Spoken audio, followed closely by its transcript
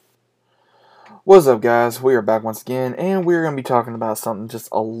What's up, guys? We are back once again, and we're going to be talking about something just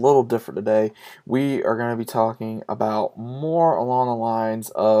a little different today. We are going to be talking about more along the lines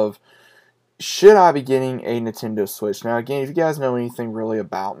of should I be getting a Nintendo Switch? Now, again, if you guys know anything really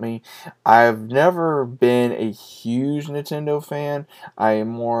about me, I've never been a huge Nintendo fan. I am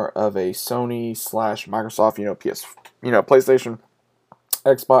more of a Sony slash Microsoft, PS, PlayStation,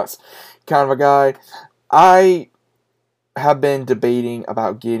 Xbox kind of a guy. I have been debating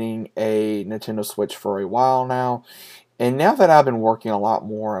about getting a Nintendo Switch for a while now. And now that I've been working a lot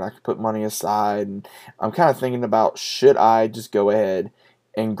more and I can put money aside, and I'm kind of thinking about should I just go ahead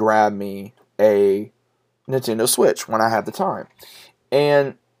and grab me a Nintendo Switch when I have the time.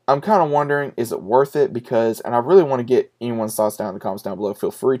 And I'm kind of wondering, is it worth it? And I really want to get anyone's thoughts down in the comments down below.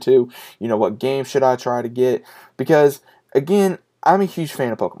 Feel free to. What game should I try to get? Because, again, I'm a huge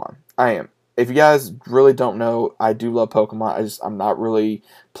fan of Pokemon. I am. If you guys really don't know, I do love Pokemon. I'm not really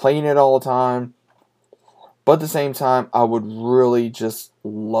playing it all the time. But at the same time, I would really just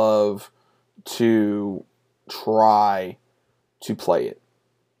love to try to play it,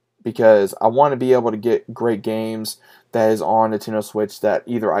 because I want to be able to get great games that is on Nintendo Switch that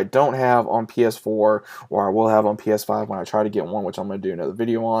either I don't have on PS4 or I will have on PS5 when I try to get one, which I'm going to do another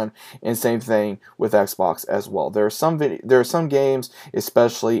video on. And same thing with Xbox as well. There are some games,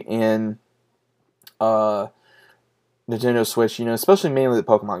 especially in Nintendo Switch, especially mainly the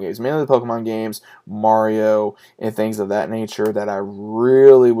Pokemon games, Mario, and things of that nature that I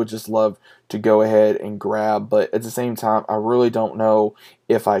really would just love to go ahead and grab. But at the same time, I really don't know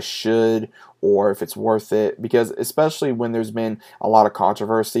if I should or if it's worth it, because especially when there's been a lot of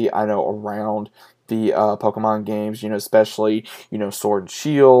controversy, I know, around the Pokemon games, especially, Sword and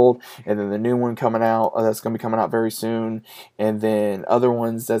Shield, and then the new one coming out, that's going to be coming out very soon, and then other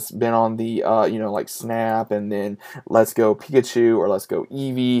ones that's been on the, like Snap, and then Let's Go Pikachu, or Let's Go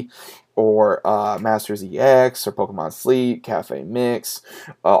Eevee, or Masters EX, or Pokemon Sleep, Cafe Mix,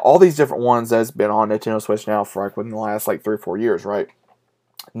 all these different ones that's been on Nintendo Switch now for like within the last like 3 or 4 years, right?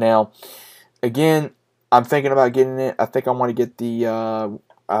 Now, again, I'm thinking about getting it. I think I want to get the.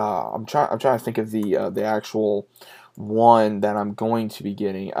 I'm trying to think of the actual one that I'm going to be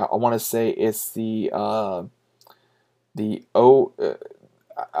getting. I want to say it's the O. I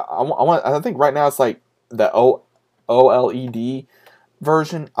think right now it's like the OLED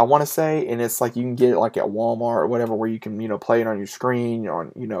version, I want to say, and it's like you can get it like at Walmart or whatever, where you can play it on your screen,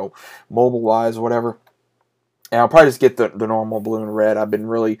 on mobile wise or whatever. And I'll probably just get the normal blue and red. I've been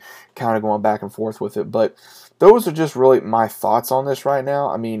really kind of going back and forth with it. But those are just really my thoughts on this right now.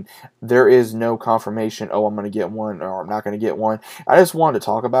 I mean, there is no confirmation, oh, I'm going to get one or I'm not going to get one. I just wanted to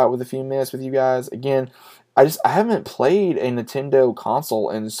talk about it with a few minutes with you guys. Again, I haven't played a Nintendo console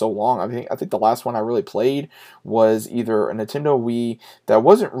in so long. I think the last one I really played was either a Nintendo Wii that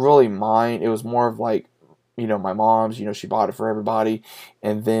wasn't really mine. It was more of like, my mom's, she bought it for everybody.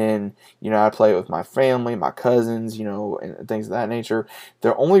 And then, I play it with my family, my cousins, and things of that nature.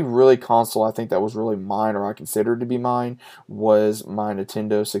 The only really console I think that was really mine, or I considered to be mine, was my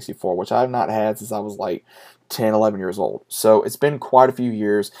Nintendo 64, which I have not had since I was like 10, 11 years old. So it's been quite a few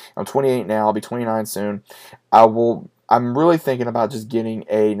years. I'm 28 now. I'll be 29 soon. I'm really thinking about just getting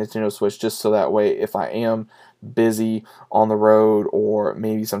a Nintendo Switch, just so that way if I am busy on the road, or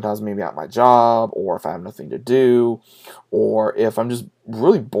maybe at my job, or if I have nothing to do, or if I'm just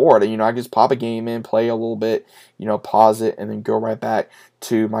really bored, I just pop a game in, play a little bit, pause it, and then go right back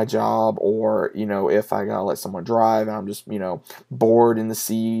to my job. Or if I gotta let someone drive and I'm just bored in the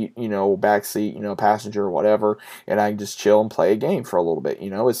seat, back seat, passenger or whatever, and I can just chill and play a game for a little bit.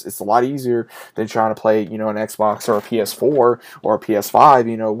 It's a lot easier than trying to play an Xbox or a PS4 or a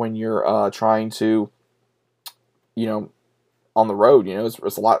PS5, when you're trying to on the road.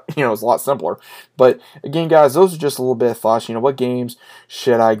 It's a lot, it's a lot simpler. But again, guys, those are just a little bit of thoughts. What games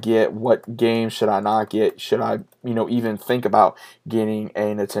should I get? What games should I not get? Should I, even think about getting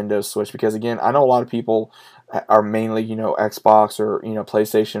a Nintendo Switch? Because again, I know a lot of people are mainly, Xbox or,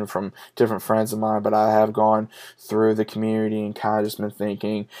 PlayStation from different friends of mine, but I have gone through the community and kind of just been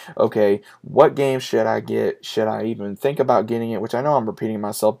thinking, okay, what game should I get? Should I even think about getting it? Which I know I'm repeating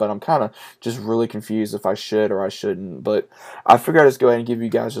myself, but I'm kind of just really confused if I should or I shouldn't. But I figured I'd just go ahead and give you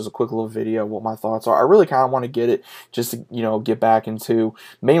guys just a quick little video of what my thoughts are. I really kind of want to get it just to, get back into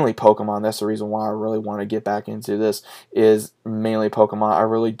mainly Pokemon. That's the reason why I really want to get back into this, is mainly Pokemon. I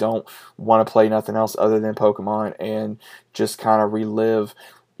really don't want to play nothing else other than Pokemon, and just kind of relive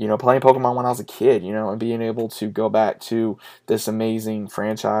playing Pokemon when I was a kid, and being able to go back to this amazing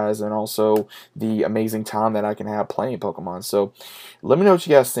franchise, and also the amazing time that I can have playing Pokemon. So let me know what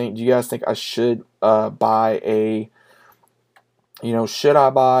you guys think. Do you guys think I should buy a, should I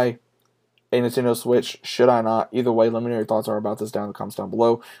buy a Nintendo Switch? Should I not? Either way, let me know your thoughts are about this down in the comments down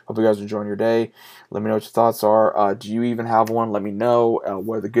below. Hope you guys are enjoying your day. Let me know what your thoughts are. Do you even have one? Let me know.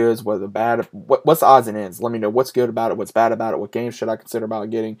 What are the goods? What are the bad? What's the odds and ends? Let me know what's good about it, what's bad about it, what games should I consider about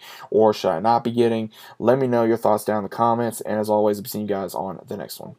getting, or should I not be getting? Let me know your thoughts down in the comments. And as always, I'll be seeing you guys on the next one.